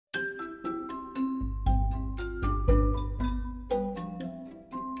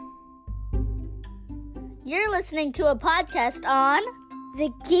You're listening to a podcast on the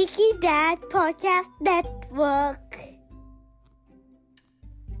Geeky Dad Podcast Network.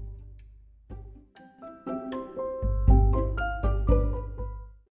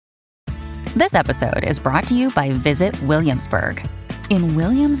 This episode is brought to you by Visit Williamsburg. In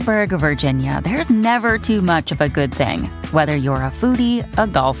Williamsburg, Virginia, there's never too much of a good thing. Whether you're a foodie, a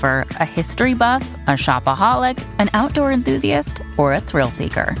golfer, a history buff, a shopaholic, an outdoor enthusiast, or a thrill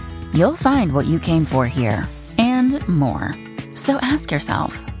seeker, you'll find what you came for here and more. So ask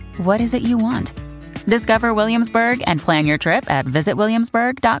yourself, what is it you want? Discover Williamsburg and plan your trip at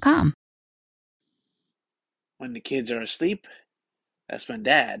visitwilliamsburg.com. When the kids are asleep, that's when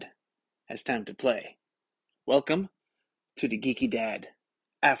Dad has time to play. Welcome to the Geeky Dad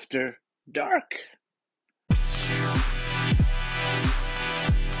After Dark.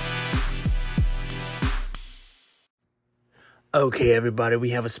 Okay, everybody,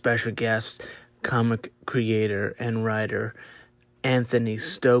 we have a special guest. Comic creator and writer Anthony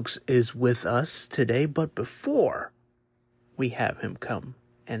Stokes is with us today. But before we have him come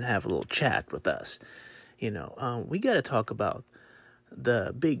and have a little chat with us, we got to talk about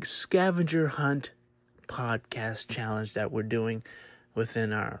the big scavenger hunt podcast challenge that we're doing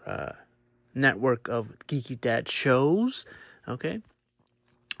within our network of Geeky Dad shows. Okay.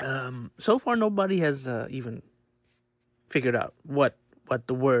 So far, nobody has even figured out what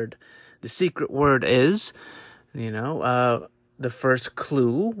the secret word is. The first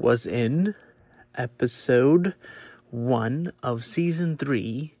clue was in episode 1 of season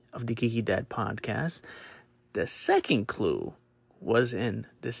 3 of the Geeky Dad podcast. The second clue was in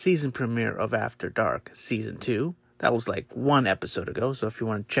the season premiere of After Dark season 2. That was like 1 episode ago. So if you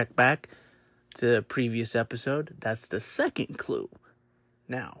want to check back to the previous episode, that's the second clue.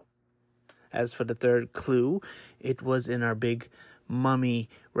 Now, as for the third clue, it was in our big mummy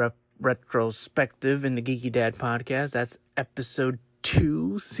retrospective in the Geeky Dad podcast. That's episode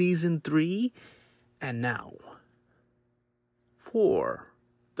 2, season 3. And now, for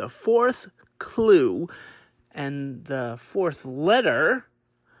the fourth clue and the fourth letter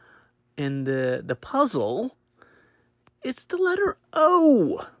in the puzzle, it's the letter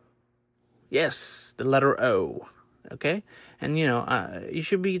O. Yes, the letter O. Okay? And, you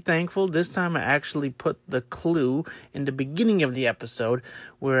should be thankful. This time I actually put the clue in the beginning of the episode,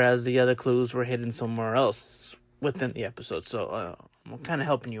 whereas the other clues were hidden somewhere else within the episode. So I'm kind of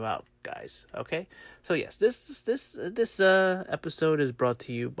helping you out, guys. Okay? So, yes, this episode is brought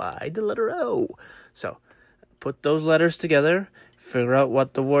to you by the letter O. So, put those letters together, figure out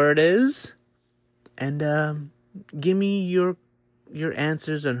what the word is, and give me your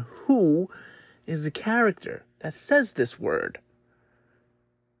answers on who is the character that says this word.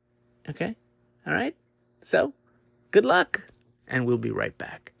 Okay? All right? So, good luck, and we'll be right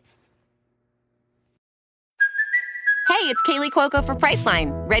back. Hey, it's Kaylee Cuoco for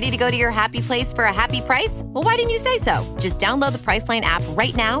Priceline. Ready to go to your happy place for a happy price? Well, why didn't you say so? Just download the Priceline app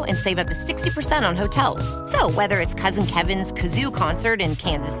right now and save up to 60% on hotels. So whether it's Cousin Kevin's Kazoo Concert in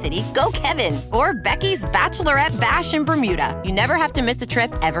Kansas City, go Kevin, or Becky's Bachelorette Bash in Bermuda, you never have to miss a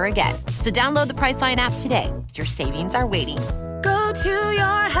trip ever again. So download the Priceline app today. Your savings are waiting. Go to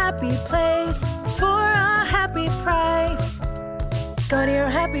your happy place for a happy price. Go to your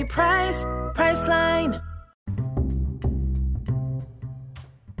happy price, Priceline.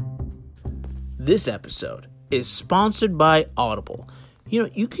 This episode is sponsored by Audible.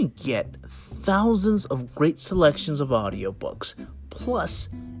 You can get thousands of great selections of audiobooks, plus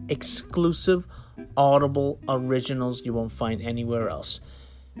exclusive Audible originals you won't find anywhere else.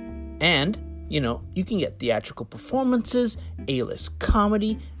 And, you can get theatrical performances, A-list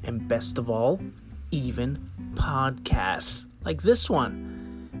comedy, and best of all, even podcasts like this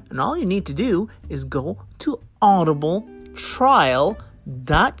one. And all you need to do is go to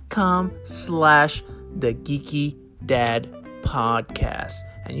audibletrial.com/the Geeky Dad Podcast,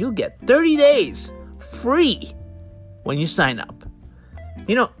 and you'll get 30 days free when you sign up.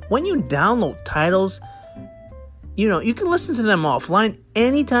 When you download titles, you can listen to them offline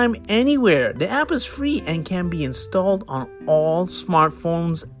anytime, anywhere. The app is free and can be installed on all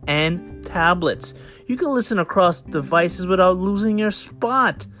smartphones and tablets. You can listen across devices without losing your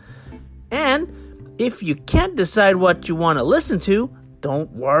spot. And if you can't decide what you want to listen to, don't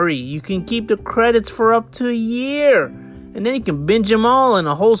worry. You can keep the credits for up to a year. And then you can binge them all in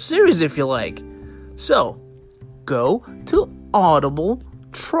a whole series if you like. So, go to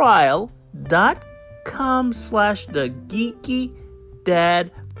audibletrial.com/the Geeky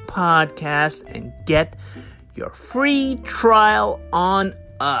Dad Podcast and get your free trial on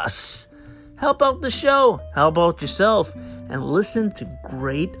us. Help out the show, help out yourself, and listen to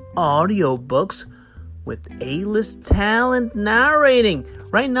great audiobooks with A-list talent narrating.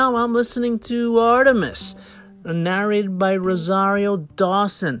 Right now, I'm listening to Artemis, narrated by Rosario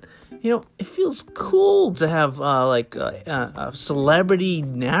Dawson. It feels cool to have a celebrity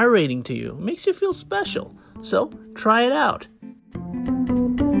narrating to you. It makes you feel special. So try it out.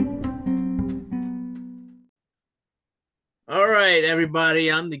 All right,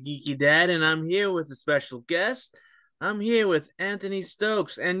 everybody. I'm the Geeky Dad, and I'm here with a special guest. I'm here with Anthony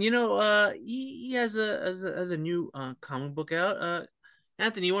Stokes, and he has a new comic book out.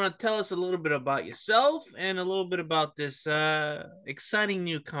 Anthony, you want to tell us a little bit about yourself and a little bit about this exciting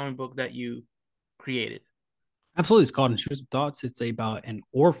new comic book that you created? Absolutely, it's called Intrusive Thoughts. It's about an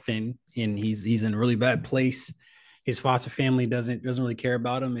orphan, and he's in a really bad place. His foster family doesn't really care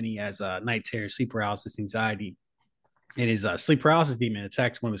about him, and he has night terrors, sleep paralysis, anxiety, and his sleep paralysis demon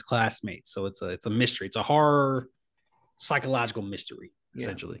attacks one of his classmates. So it's a mystery. It's a horror psychological mystery,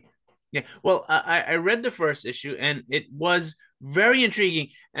 essentially. Yeah. Well, I read the first issue, and it was very intriguing.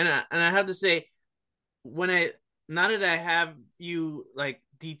 And I have to say, now that I have you like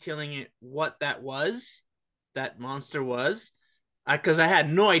detailing it, what that monster was, because I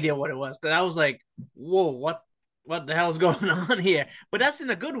had no idea what it was. Because I was like, whoa, what the hell's going on here? But that's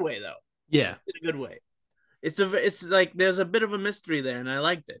in a good way, though. Yeah, in a good way. It's like there's a bit of a mystery there, and I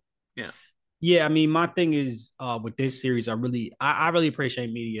liked it. Yeah. Yeah, I mean, my thing is with this series, I really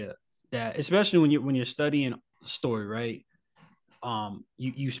appreciate media that, especially when you're studying story, right?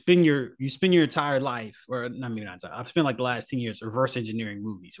 You spend your entire life, or not maybe not entire, I've spent like the last 10 years reverse engineering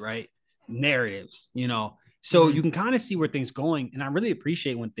movies, right? Narratives, so you can kind of see where things going, and I really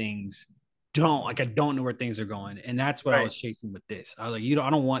appreciate when things I don't know where things are going, and that's what I was chasing with this. I was like, I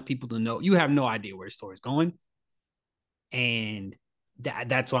don't want people to know you have no idea where the story's going, and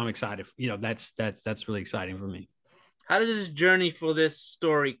that's why I'm excited. That's really exciting for me. How did this journey for this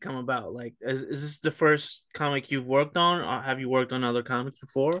story come about? Like, is this the first comic you've worked on, or have you worked on other comics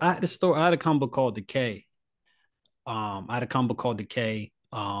before? I had a comic book called Decay. I had a comic book called Decay,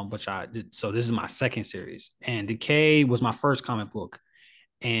 which I did. So this is my second series, and Decay was my first comic book,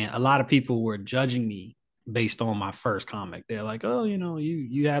 and a lot of people were judging me based on my first comic. They're like, "Oh,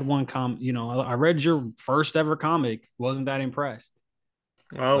 you had one comic. I read your first ever comic. Wasn't that impressed?"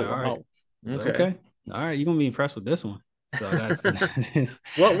 Oh, like, wow. Right. Okay. All right, you're gonna be impressed with this one. So that's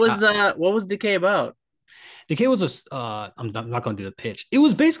what was Decay about? Decay was I'm not gonna do a pitch. It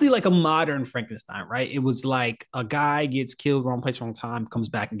was basically like a modern Frankenstein, right? It was like a guy gets killed, wrong place, wrong time, comes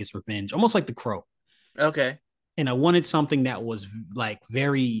back and gets revenge, almost like The Crow. Okay. And I wanted something that was like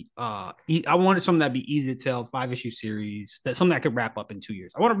very I wanted something that'd be easy to tell, 5-issue series, something that I could wrap up in 2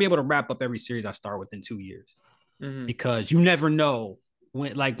 years. I want to be able to wrap up every series I start within 2 years, because you never know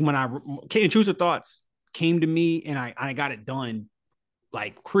when Intrusive Thoughts came to me, and I got it done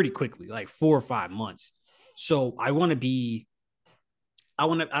like pretty quickly, like 4 or 5 months. So I don't want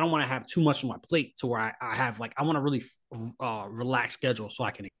to have too much on my plate to where I have I want to really relax schedule so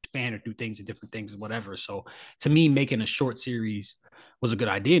I can expand or do things and different things and whatever. So to me, making a short series was a good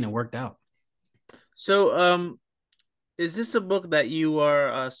idea, and it worked out. So is this a book that you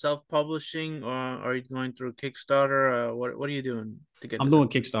are self-publishing, or are you going through Kickstarter? What are you doing to get? I'm doing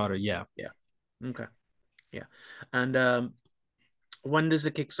Kickstarter. Yeah. Okay. Yeah. And when does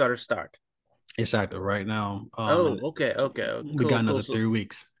the Kickstarter start? It's active right now. Okay. We got another 3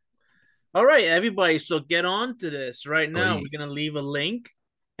 weeks. All right, everybody. So get on to this right now. Please. We're gonna leave a link,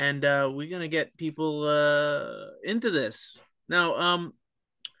 and we're gonna get people into this. Now,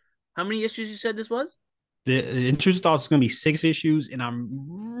 how many issues you said this was? The Intrusive Thoughts is going to be 6 issues, and I'm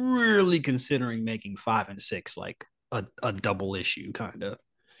really considering making 5 and 6 like a double issue kind of.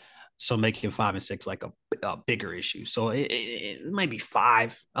 So making 5 and 6 like a bigger issue. So it might be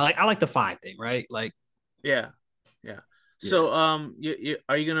 5. I like the 5 thing, right? Like, yeah. So you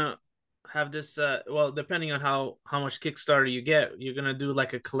are you gonna have this? Well, depending on how much Kickstarter you get, you're gonna do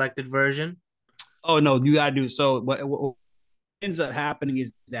like a collected version. Oh no, you gotta do so. What ends up happening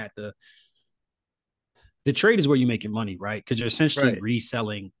is that the trade is where you're making money, right? Because you're essentially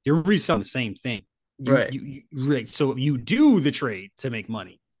reselling. You're reselling the same thing, right? So you do the trade to make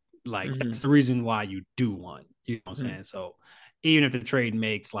money. Like that's the reason why you do one. You know what I'm saying? So even if the trade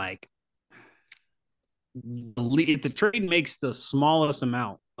makes if the trade makes the smallest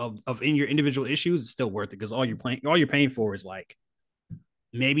amount of in your individual issues, it's still worth it, because all you're paying for is like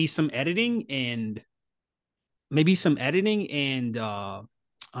maybe some editing and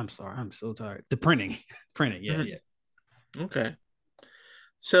I'm sorry, I'm so tired. The printing, yeah. Okay.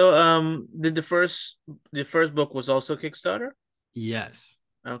 So did the first book was also Kickstarter? Yes.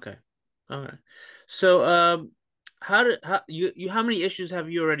 Okay. So how many issues have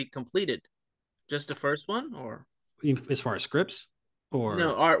you already completed Just the first one, or As far as scripts, no,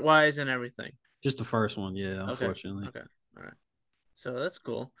 or art wise and everything. just the first one. Yeah, Okay. unfortunately. Okay. All right. So that's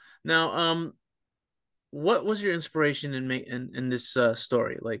cool. Now, what was your inspiration in this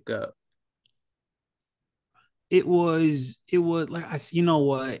story? Like, It was like you know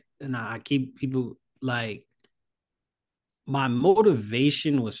what, and I keep people like my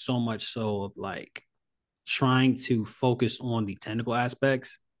motivation was so much so of like trying to focus on the technical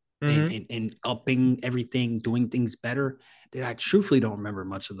aspects and mm-hmm. and upping everything, doing things better. That I truthfully don't remember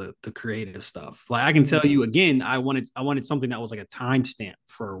much of the creative stuff. Like I can tell you again, I wanted something that was like a timestamp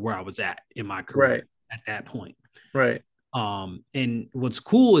for where I was at in my Right. career at that point. Right. And what's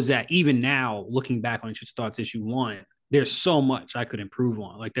cool is that even now, looking back on Interesting Thoughts issue 1, there's so much I could improve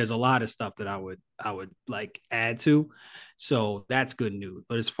on. Like there's a lot of stuff that I would like add to. So that's good news.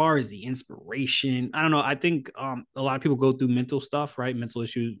 But as far as the inspiration, I don't know. I think a lot of people go through mental stuff, right? Mental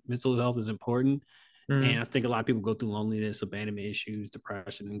issues, mental health is important. Mm-hmm. And I think a lot of people go through loneliness, abandonment issues,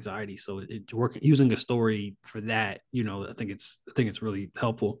 depression, anxiety. So it working using a story for that, I think it's really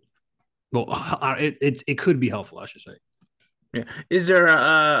helpful. Well, it could be helpful, I should say. Yeah. Is there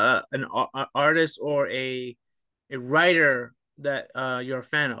an artist or a writer that you're a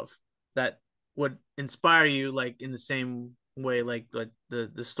fan of that would inspire you like in the same way like the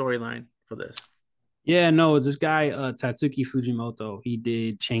storyline for this? Yeah, no, this guy, Tatsuki Fujimoto, he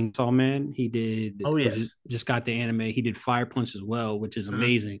did Chainsaw Man. He did, Oh which is yes. just got the anime. He did Fire Punch as well, which is Uh-huh.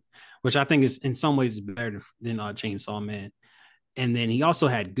 amazing, which I think is in some ways is better than Chainsaw Man. And then he also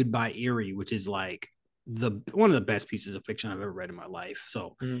had Goodbye Eerie, which is like the one of the best pieces of fiction I've ever read in my life.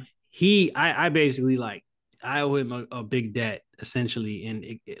 So Mhm. I basically like I owe him a big debt essentially,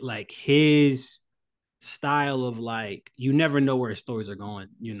 and like his style of like you never know where his stories are going.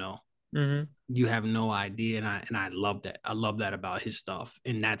 Mhm. You have no idea, and I love that. I love that about his stuff,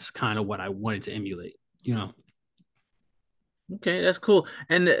 and that's kind of what I wanted to emulate. Okay, that's cool.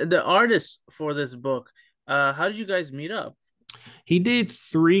 And the artist for this book, how did you guys meet up? He did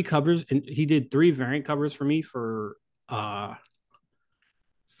 3 covers, and he did 3 variant covers for me uh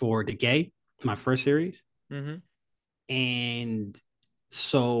for Decay, my first series. Mm-hmm. And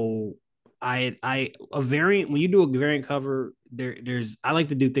so I a variant when you do a variant cover, there's I like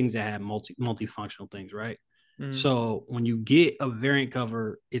to do things that have multifunctional things, right? Mm-hmm. So when you get a variant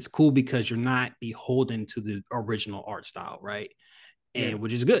cover, it's cool because you're not beholden to the original art style, right? Yeah. And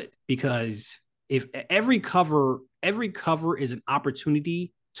which is good because if every cover is an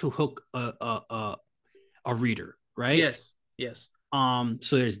opportunity to hook a reader, right? Yes. Yes.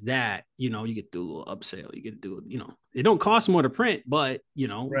 So there's that, you get to do a little upsell. You get to do, it don't cost more to print, but you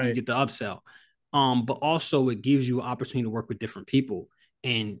Right. get the upsell. But also it gives you an opportunity to work with different people.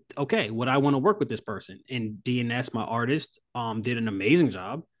 And okay, would I want to work with this person? And DNS, my artist, did an amazing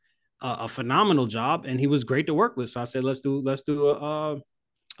job, a phenomenal job, and he was great to work with. So I said, let's do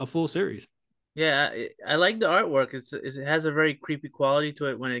a full series. Yeah, I like the artwork. It has a very creepy quality to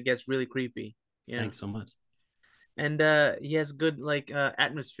it when it gets really creepy. Yeah. Thanks so much. And he has good like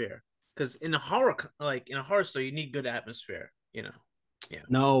atmosphere because in a horror story you need good atmosphere. Yeah.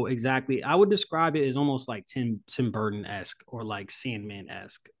 No, exactly. I would describe it as almost like Tim Burton esque or like Sandman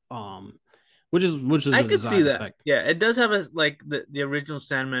esque. Which is I the could see desired that. effect. Yeah, it does have a like the original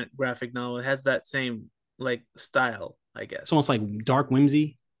Sandman graphic novel. It has that same like style, I It's guess. almost like dark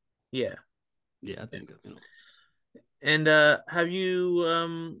whimsy. Yeah. Yeah, I Yeah. think And have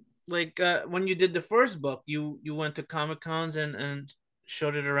you like when you did the first book, you went to Comic Cons and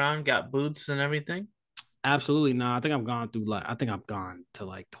showed it around, got booths and everything? absolutely no. I think I've gone to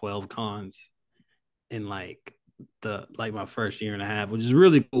like 12 cons in like my first year and a half, which is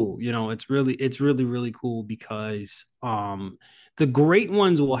really cool. It's really really cool because the great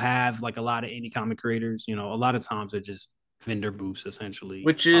ones will have like a lot of indie comic creators. A lot of times they're just vendor booths essentially,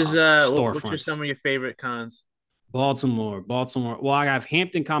 Which are storefronts. some of your favorite cons? Baltimore. Well, I have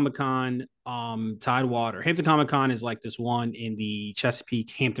Hampton Comic Con, Tidewater. Hampton Comic Con is like this one in the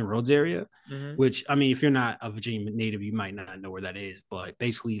Chesapeake Hampton Roads area, Mm-hmm. which I mean, if you're not a Virginia native, you might not know where that is. But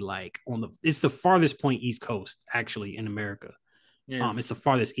basically, like it's the farthest point East Coast actually in America. Yeah. It's the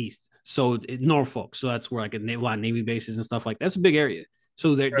farthest east, so Norfolk. So that's where like a lot of Navy bases and stuff like that. That's a big area.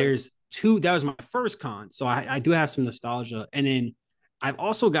 So Right. there's two. That was my first con, so I do have some nostalgia, and then I've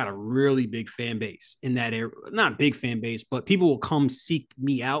also got a really big fan base in that area. Not big fan base, but people will come seek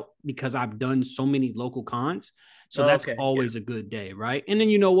me out because I've done so many local cons. So Oh, that's okay. Yeah. always a good day, right? And then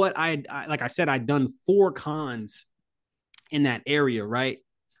you know what? I like I said, I'd done 4 cons in that area, right?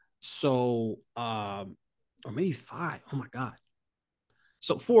 So or maybe 5. Oh my god.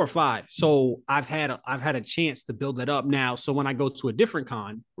 So 4 or 5. So I've had a chance to build that up now. So when I go to a different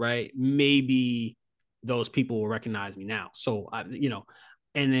con, right, maybe those people will recognize me now. So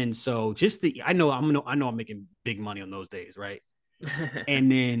and then so just the I know I'm making big money on those days, right?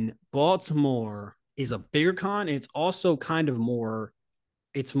 And then Baltimore is a bigger con. And it's also kind of more,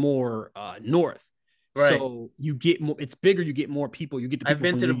 it's more north. Right. So you get more, it's bigger, you get more people, you get the I've people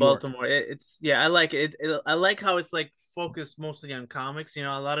been from to New the York. Baltimore. It's yeah, I like it. I like how it's like focused mostly on comics. You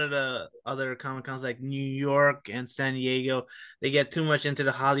know, a lot of the other Comic Cons like New York and San Diego, they get too much into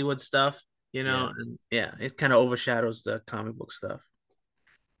the Hollywood stuff. You know, Yeah. and yeah, it kind of overshadows the comic book stuff.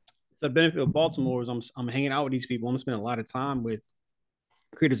 So the benefit of Baltimore is I'm hanging out with these people. I'm spending a lot of time with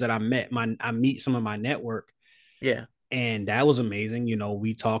creators that I meet some of my network, Yeah. and that was amazing.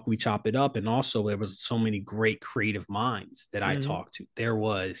 We talk, we chop it up, and also there was so many great creative minds that I Hmm. talked to. There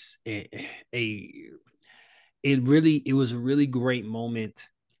was a it was a really great moment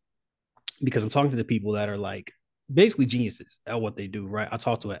because I'm talking to the people that are like basically geniuses at what they do. Right? I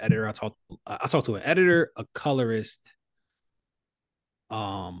talked to an editor, a colorist,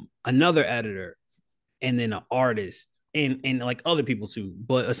 another editor, and then an artist and like other people too.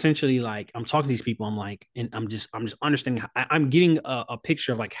 But essentially, like I'm talking to these people, I'm like, and I'm just understanding. I'm getting a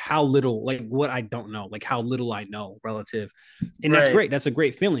picture of like how little, like what I don't know, like how little I know relative, and that's Right. great. That's a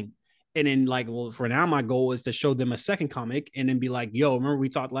great feeling. And then like, well, for now, my goal is to show them a second comic and then be like, yo, remember we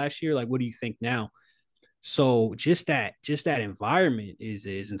talked last year? Like, what do you think now? So just that environment is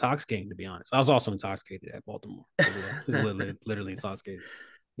intoxicating, to be honest. I was also intoxicated at Baltimore as well. It's literally intoxicated.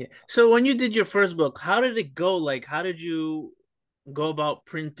 Yeah. So when you did your first book, how did it go? Like, how did you go about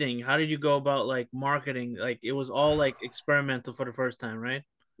printing? How did you go about like marketing? Like, it was all like experimental for the first time, right?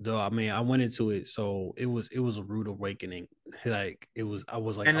 Though I mean, I went into it, so it was a rude awakening. Like it was, I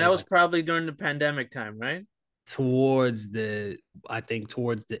And that was was like probably during the pandemic time, right? towards the, I think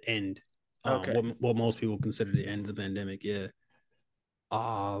towards the end, Okay. what most people consider the end of the pandemic. Yeah.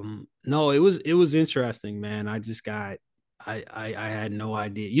 No, it was interesting, man. I just got, I had no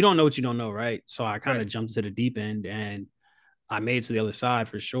idea. You don't know what you don't know, right? So I kind Right. of jumped to the deep end and I made it to the other side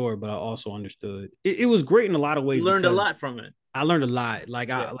for sure. But I also understood it was great in a lot of You ways learned a because lot from it. I learned a lot. Like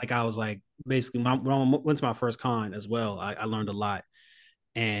Yeah. I was like basically when I went to my first con as well. I learned a lot,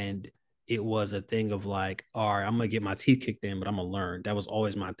 and it was a thing of like, all right, I'm gonna get my teeth kicked in, but I'm gonna learn. That was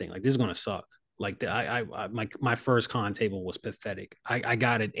always my thing. Like this is gonna suck. Like my first con table was pathetic. I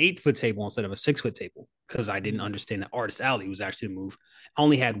got an 8 foot table instead of a 6 foot table because I didn't Mhm. understand that Artist Alley was actually a move. I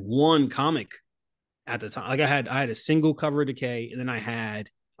only had one comic at the time. Like I had a single cover decay, and then I had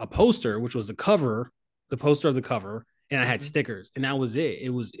a poster, which was the poster of the cover, and I had Mhm. stickers, and that was it. It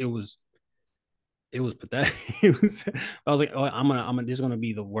was pathetic. It was. I was like, oh, This is gonna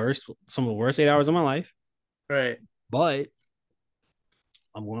be some of the worst 8 hours of my life, Right. but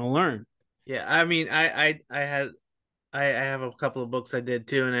I'm gonna learn. Yeah. I mean, I have a couple of books I did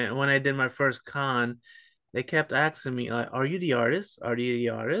too, and when I did my first con, they kept asking me like, "Are you the artist? Are you the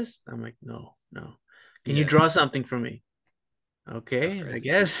artist?" I'm like, "No, no. Can you Yeah, draw something for me?" that's Okay, I crazy. Can you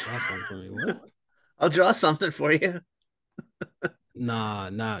guess draw something for me? What? I'll draw something for you. Nah.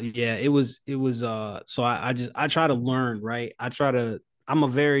 Yeah, it was. So I try to learn, right?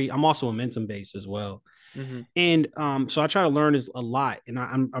 I'm also momentum based as well. Hmm. And so I try to learn is a lot, and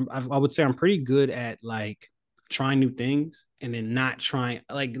I would say I'm pretty good at like trying new things, and then not trying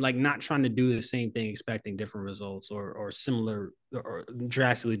like not trying to do the same thing expecting different results or similar or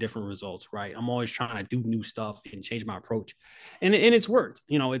drastically different results. Right? I'm always trying to do new stuff and change my approach, and it's worked.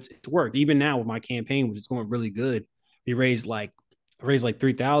 It's worked. Even now with my campaign, which is going really good, we raised like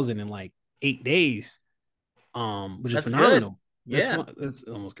 3,000 in like 8 days, which is That's good. phenomenal. That's Yeah, fun. That's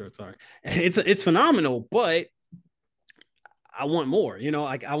almost good. Sorry, it's phenomenal, but I want more.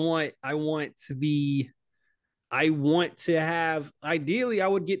 Like I want to have. Ideally, I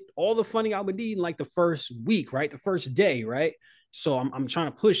would get all the funding I would need in like the first week, right? The first day, right? So I'm trying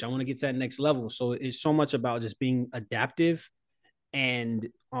to push. I want to get to that next level. So it's so much about just being adaptive and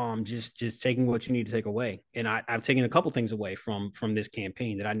just taking what you need to take away. And I've taken a couple things away from this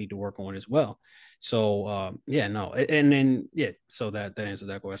campaign that I need to work on as well. So yeah, no, and then yeah, so that answers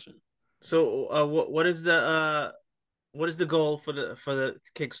that question. so what is the goal for the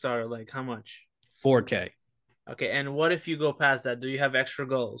Kickstarter? Like how much? 4K. Okay, and what if you go past that? Do you have extra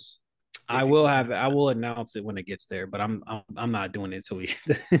goals? I If you will go have past I that. will announce it when it gets there, but I'm not doing it till we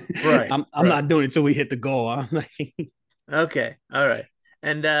Right, I'm right. not doing it till we hit the goal. I'm like, Okay, all right.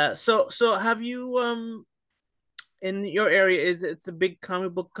 And so have you in your area, is it's a big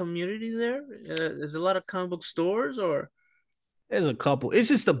comic book community there? There's a lot of comic book stores or there's a couple. It's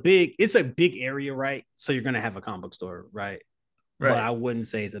a big area, right? So you're gonna have a comic book store, right? but Right. I wouldn't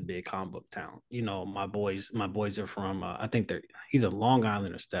say it's a big comic book town. My boys are from I think they're either Long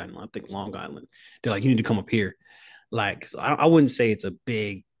Island or Staten Island. I think Long Island. They're like, you need to come up here. Like, so I wouldn't say it's a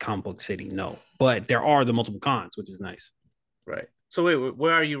big comic book city, no. But there are the multiple cons, which is nice. Right. So wait,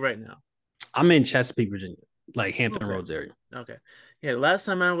 where are you right now? I'm in Chesapeake, Virginia, like Hampton Okay. Roads area. Okay. Yeah, last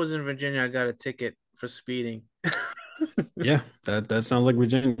time I was in Virginia, I got a ticket for speeding. Yeah, that sounds like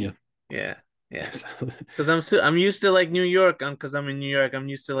Virginia. Yeah. Yeah. Because I'm used to like New York. Because I'm in New York. I'm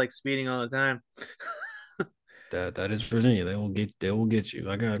used to like speeding all the time. That is Virginia. They will get you.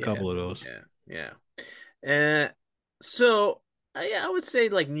 I got a Yeah. couple of those. Yeah. Yeah. And so yeah, I would say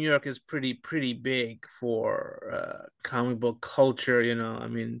like New York is pretty big for comic book culture, you know. I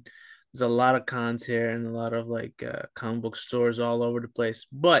mean, there's a lot of cons here and a lot of like comic book stores all over the place.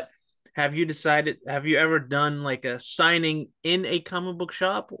 But have you ever done like a signing in a comic book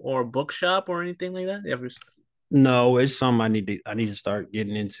shop or bookshop or anything like that? No, it's something I need to start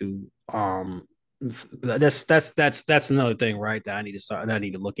getting into. That's another thing, right? That I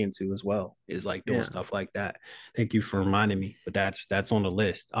need to look into as well. Is like doing Yeah. stuff like that. Thank you for reminding me. But that's on the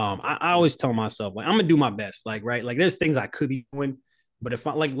list. I always tell myself like I'm gonna do my best. Like right, like there's things I could be doing, but if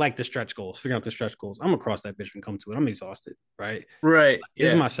I like the stretch goals, figure out the stretch goals, I'm gonna cross that bitch and come to it. I'm exhausted, right? Right. This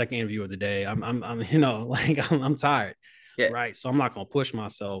is Yeah. my second interview of the day. I'm like I'm tired, Yeah. right? So I'm not gonna push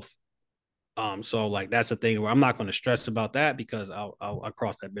myself. So like that's the thing where I'm not going to stress about that because I'll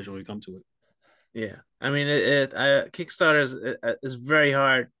cross that bridge when we come to it. Yeah. I mean, Kickstarter is very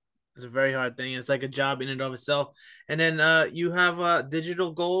hard. It's a very hard thing. It's like a job in and of itself. And then you have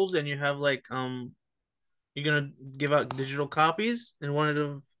digital goals, and you have like you're gonna give out digital copies in one of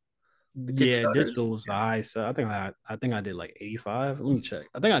the Yeah, Kickstarters. digital was high. So I think I did like 85. Let me check.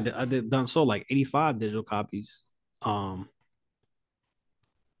 I think I did done so like 85 digital copies. Um,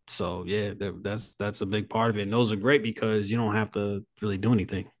 so yeah, that's a big part of it. And those are great because you don't have to really do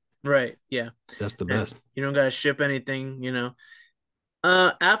anything. Right. Yeah. That's the And best. you don't gotta ship anything. You know.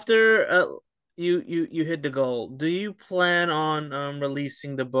 After you hit the goal, do you plan on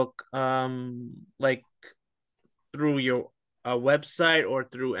releasing the book like through your website or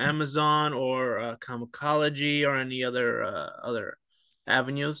through Amazon or Comicology or any other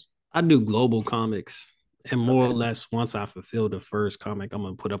avenues? I do global comics, and more or Okay. less once I fulfill the first comic, I'm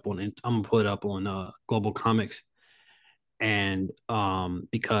gonna put up on global comics and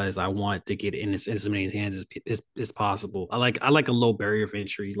because I want to get in as many hands as possible. I like a low barrier of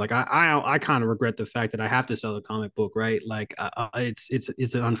entry. Like I kind of regret the fact that I have to sell a comic book, right? Like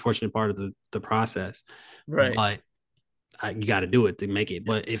it's an unfortunate part of the process, Right. but you got to do it to make it.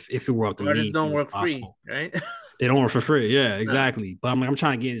 Yeah. But if it were up to Artists me, it don't was work free, possible. right? They don't work for free. Yeah, No. exactly. But I'm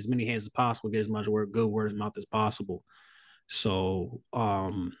trying to get as many hands as possible, get as much good word of mouth as possible. So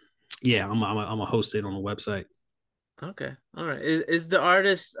yeah, I'm a host it on the website. Okay. All right. Is the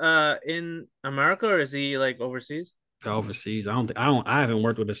artist in America or is he like overseas? Overseas. I haven't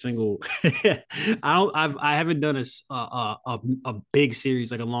worked with a single. I haven't done a big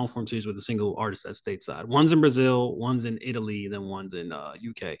series like a long form series with a single artist that's stateside. One's in Brazil, one's in Italy, then one's in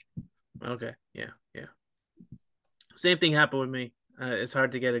UK. Okay. Yeah. Yeah. Same thing happened with me. It's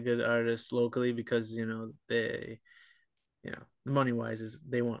hard to get a good artist locally because money wise is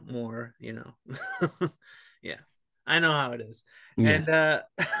they want more. Yeah, I know how it is. Yeah,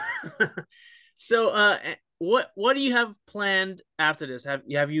 And so what do you have planned after this? Have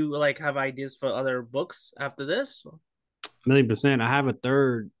you like have ideas for other books after this? 1,000,000%. I have a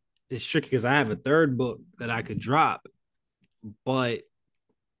third. It's tricky because I have a third book that I could drop, but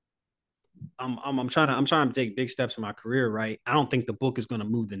I'm trying to take big steps in my career. Right. I don't think the book is going to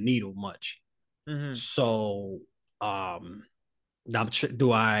move the needle much. Mm-hmm. So um now,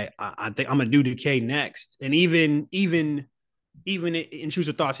 do I think I'm gonna do Decay next, and even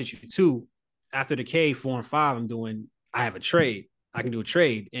Intrusive Thoughts issue 2 after Decay 4 and 5. I have a trade. I can do a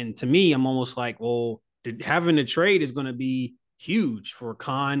trade, and to me, I'm almost like, well, having a trade is gonna be huge for a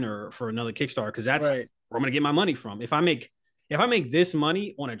con or for another Kickstarter because that's Right. where I'm gonna get my money from. If I make this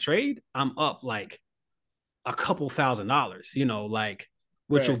money on a trade, I'm up like a couple $1,000s, like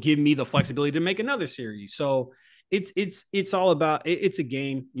which will Right. give me the flexibility to make another series. So it's all about it's a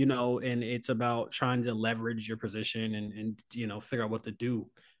game, and it's about trying to leverage your position and figure out what to do.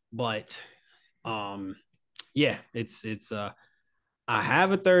 But um yeah, it's I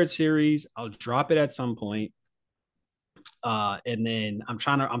have a third series. I'll drop it at some point. And then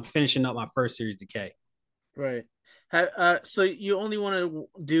I'm finishing up my first series, Decay. Right. So you only want to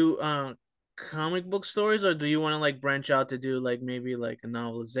do comic book stories, or do you want to like branch out to do like maybe like a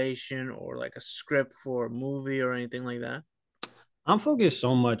novelization or like a script for a movie or anything like that? I'm focused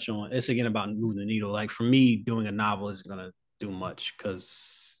so much on it's again about moving the needle. Like for me, doing a novel is gonna do much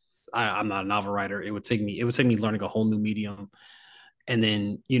because I'm not a novel writer. It would take me learning a whole new medium, and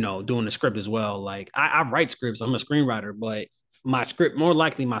then doing the script as well. Like I write scripts. I'm a screenwriter, but more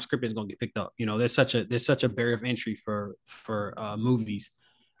likely my script is gonna get picked up. There's such a barrier of entry for movies.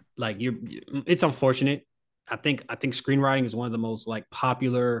 Like it's unfortunate. I think screenwriting is one of the most like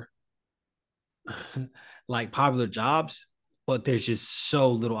popular popular jobs, but there's just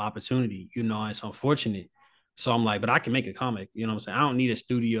so little opportunity. It's unfortunate. So I'm like, but I can make a comic. You know what I'm saying? I don't need a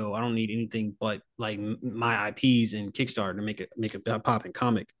studio. I don't need anything but like my IPs and Kickstarter to make a popping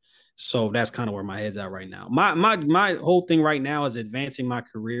comic. So that's kind of where my head's at right now. My whole thing right now is advancing my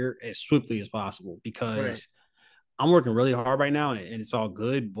career as swiftly as possible Right. because I'm working really hard right now, and it's all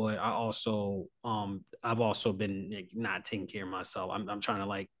good. But I've also been like, not taking care of myself. I'm trying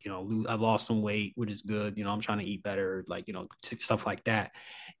to lose. I've lost some weight, which is good. I'm trying to eat better, stuff like that.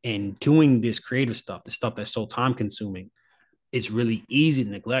 And doing this creative stuff, the stuff that's so time consuming, it's really easy to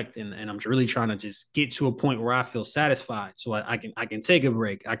neglect. And I'm really trying to just get to a point where I feel satisfied, so I can take a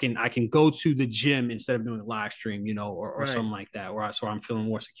break. I can go to the gym instead of doing a live stream, or Right. something like that, so I'm feeling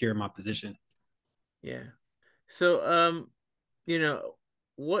more secure in my position. Yeah. So, you know,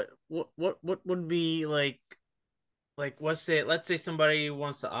 what would be like let's say somebody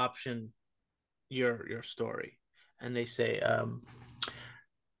wants to option your story, and they say,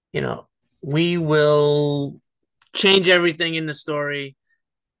 you know, we will change everything in the story,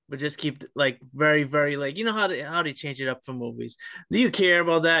 but just keep like very, very like how they change it up for movies. Do you care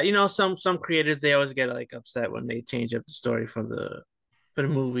about that? Some creators, they always get like upset when they change up the story for the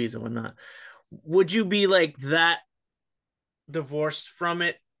movies or whatnot. Would you be like that divorced from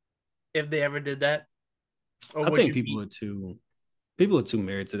it if they ever did that, or I would think you be? people are too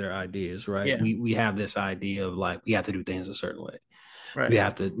married to their ideas, right? Yeah, We have this idea of like we have to do things a certain way. We right.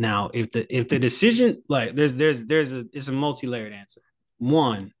 have to now if the decision like there's it's a multi-layered answer.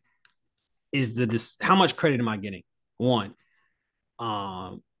 One is this how much credit am I getting? One,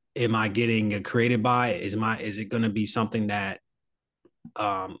 am I getting created by? Is it gonna be something that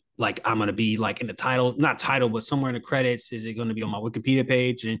like I'm gonna be like in the title, not title, but somewhere in the credits? Is it gonna be on my Wikipedia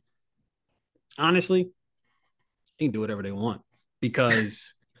page? And honestly, they can do whatever they want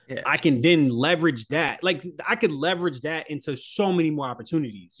because Yeah, I can then leverage that. Like I could leverage that into so many more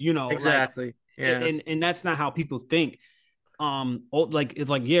opportunities, exactly. Yeah, and that's not how people think. Like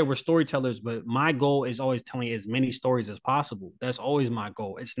it's like, yeah, we're storytellers, but my goal is always telling as many stories as possible. That's always my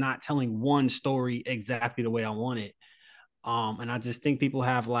goal. It's not telling one story exactly the way I want it. And I just think people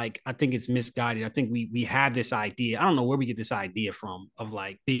have I think it's misguided. I think we have this idea. I don't know where we get this idea from of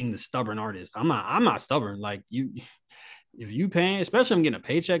like being the stubborn artist. I'm not stubborn. Like you, if you paying, especially I'm getting a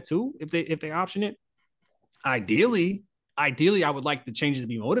paycheck too, if they option it. Ideally, ideally, I would like the changes to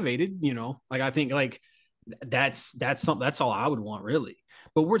be motivated. Like I think like that's something that's all I would want really.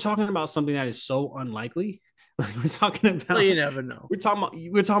 But we're talking about something that is so unlikely. Like we're talking well, you about never know. we're talking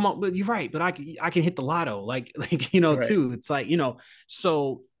about, but you're right, but I can hit the lotto like Right. too. It's like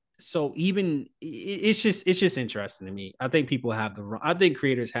so even it's just interesting to me. I think people have the wrong, I think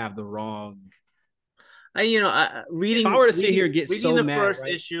creators have the wrong. If I Reading were to sit here reading and get reading so the mad, first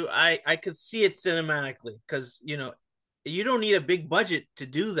right? issue, I could see it cinematically because you don't need a big budget to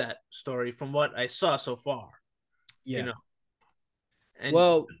do that story from what I saw so far. You Yeah. know, and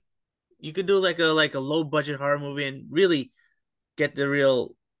Well, you could do like a low budget horror movie and really get the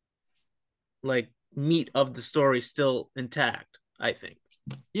real like meat of the story still intact, I think.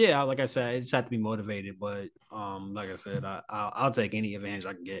 yeah, like I said, I just have to be motivated. But like I said, I'll take any advantage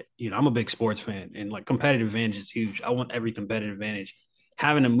I can get. I'm a big sports fan, and like competitive advantage is huge. I want every competitive advantage.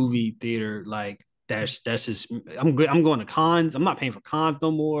 Having a movie theater like that's just I'm good. I'm going to cons. I'm not paying for cons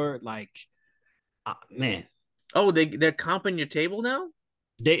no more. Like, man, Oh, they're comping your table now?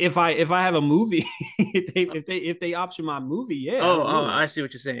 if I have a movie, if they option my movie, yeah, Oh, absolutely. I see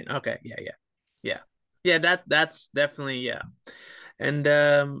what you're saying. Okay, yeah, yeah. Yeah. Yeah, that's definitely, yeah. And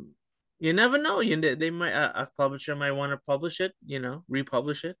you never know. They might a publisher might want to publish it,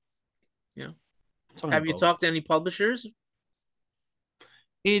 republish it, you know. It's only Have you both. talked to any publishers?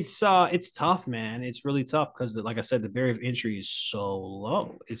 It's tough, man. It's really tough because, like I said, the barrier of entry is so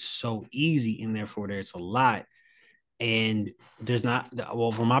low. It's so easy, and therefore there's a lot. And there's not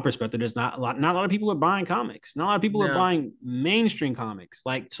well, from my perspective, there's not a lot of people are buying comics. Not a lot of people are No. buying mainstream comics.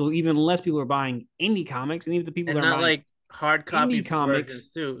 Like so, even less people are buying indie comics, and even the people And that are not buying like hard copy indie comics, versions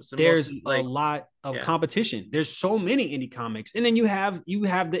too. So there's mostly a like, lot of yeah. competition. There's so many indie comics, and then you have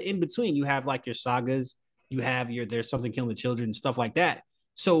the in between. You have like your sagas. You have your there's something killing the children, stuff like that.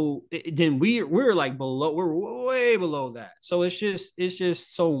 So then we're like below. We're way below that. So it's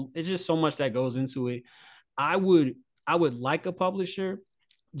just so much that goes into it. I would I would like a publisher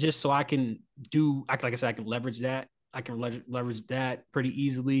just so I can do, like I said, I can leverage that. I can leverage that pretty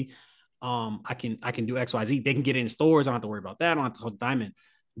easily. I can do XYZ. They can get it in stores. I don't have to worry about that. I don't have to hold Diamond.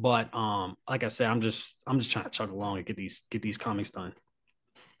 But like I said, I'm just trying to chug along and get these comics done.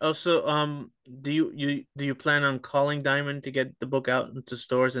 Also, do you plan on calling Diamond to get the book out into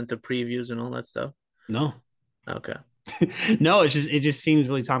stores and to previews and all that stuff? No. Okay. No, it just seems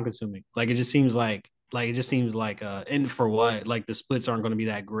really time consuming. Like it just seems like and for what? Like the splits aren't going to be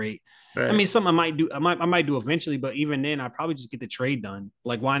that great. Right. I mean, something I might do eventually, but even then, I probably just get the trade done.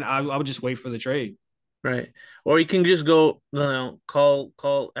 Like why? I would just wait for the trade. Right. Or you can just go,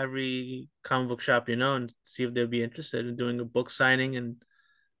 call every comic book shop and see if they'll be interested in doing a book signing and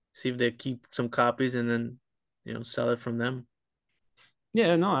see if they keep some copies and then sell it from them.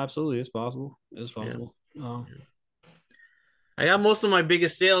 Yeah, no, absolutely, it's possible. It's possible. Yeah. I got most of my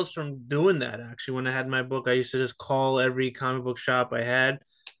biggest sales from doing that. Actually, when I had my book, I used to just call every comic book shop I had,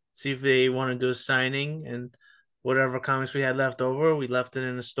 see if they want to do a signing, and whatever comics we had left over, we left it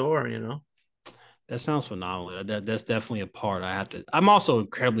in the store. That sounds phenomenal. That's definitely a part I have to. I'm also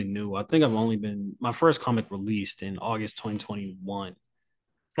incredibly new. I think I've only been my first comic released in August 2021.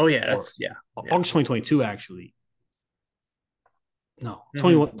 Oh yeah, August 2022 actually. No,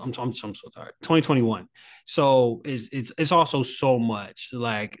 21. I'm so tired. 2021. So it's also so much.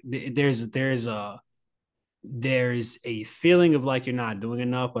 Like there's a feeling of like you're not doing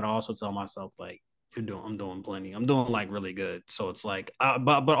enough, but I also tell myself like I'm doing plenty. I'm doing like really good. So it's like,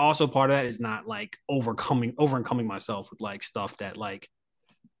 but also part of that is not like overcoming myself with like stuff that like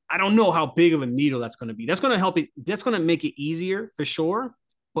I don't know how big of a needle that's going to be. That's going to help it. That's going to make it easier for sure.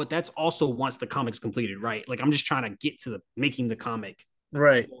 But that's also once the comic's completed, right? Like I'm just trying to get to making the comic,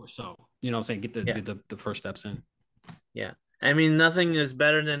 right? So what I'm saying, get the first steps in. Yeah, I mean nothing is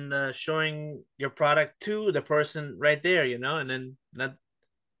better than showing your product to the person right there, and then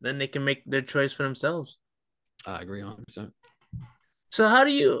they can make their choice for themselves. I agree 100%. So how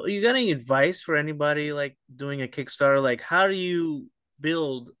do you got any advice for anybody like doing a Kickstarter? Like how do you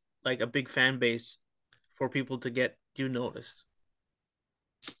build like a big fan base for people to get you noticed?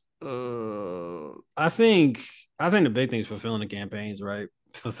 I think the big thing is fulfilling the campaigns, right?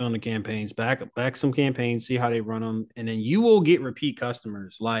 Fulfilling the campaigns, back some campaigns, see how they run them, and then you will get repeat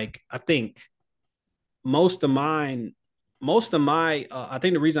customers. Like I think most of my I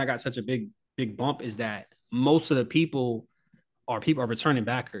think the reason I got such a big bump is that most of the people are returning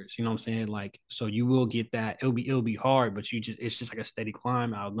backers. You know what I'm saying? Like so you will get that. It'll be hard, but it's just like a steady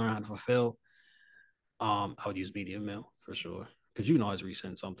climb. I'll learn how to fulfill. I would use media mail for sure. Because you can always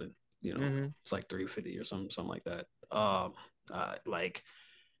resend something, It's like $350 or something like that. Like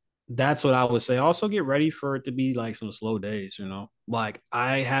that's what I would say. Also, get ready for it to be like some slow days, Like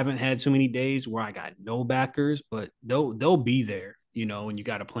I haven't had too many days where I got no backers, but they'll be there, And you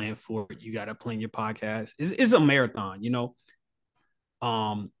got to plan for it. You got to plan your podcast. It's a marathon,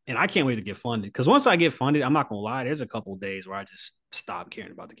 And I can't wait to get funded because once I get funded, I'm not gonna lie. There's a couple of days where I just stop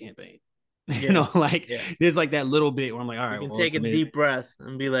caring about the campaign. Yeah. There's like that little bit where I'm like, all right, you can take a deep breath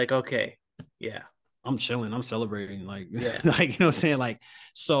and be like, okay, yeah, I'm chilling, I'm celebrating, like, yeah. like what I'm saying, like,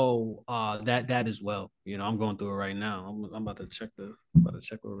 so that as well, I'm going through it right now. I'm about to check where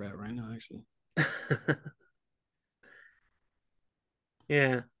we're at right now, actually.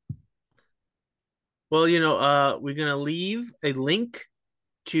 Yeah. Well, we're gonna leave a link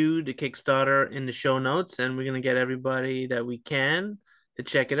to the Kickstarter in the show notes, and we're gonna get everybody that we can to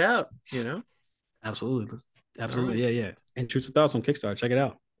check it out. Absolutely. Right. Yeah. Intrusive Thoughts on Kickstarter. Check it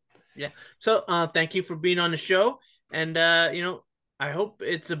out. Yeah. So thank you for being on the show. And I hope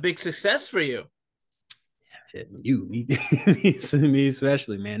it's a big success for you. Yeah, me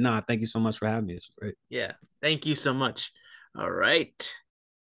especially, man. No, thank you so much for having me. It's great. Yeah. Thank you so much. All right.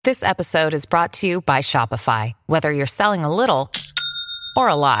 This episode is brought to you by Shopify. Whether you're selling a little or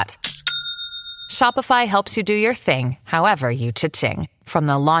a lot, Shopify helps you do your thing, however you cha-ching. From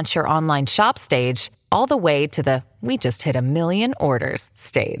the launch your online shop stage, all the way to the we just hit 1 million orders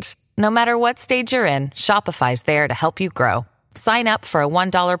stage. No matter what stage you're in, Shopify's there to help you grow. Sign up for a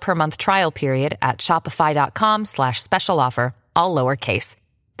 $1 per month trial period at shopify.com/special offer, all lowercase.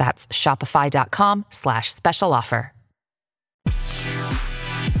 That's shopify.com/special offer.